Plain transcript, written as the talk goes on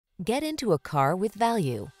Get into a car with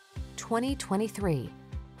value. 2023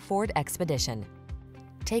 Ford Expedition.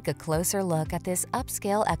 Take a closer look at this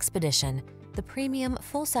upscale Expedition, the premium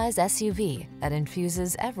full-size SUV that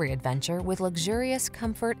infuses every adventure with luxurious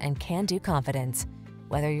comfort and can-do confidence.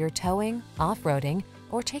 Whether you're towing, off-roading,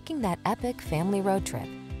 or taking that epic family road trip,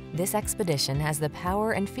 this Expedition has the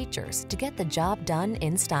power and features to get the job done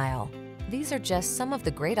in style. These are just some of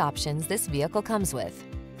the great options this vehicle comes with: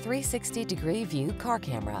 360-degree view car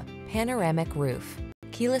camera, panoramic roof,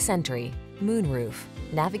 keyless entry, moonroof,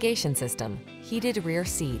 navigation system, heated rear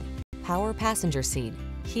seat, power passenger seat,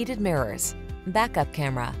 heated mirrors, backup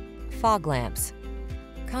camera, fog lamps.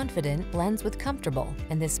 Confident blends with comfortable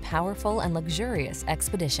in this powerful and luxurious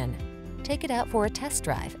Expedition. Take it out for a test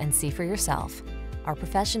drive and see for yourself. Our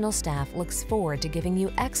professional staff looks forward to giving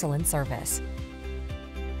you excellent service.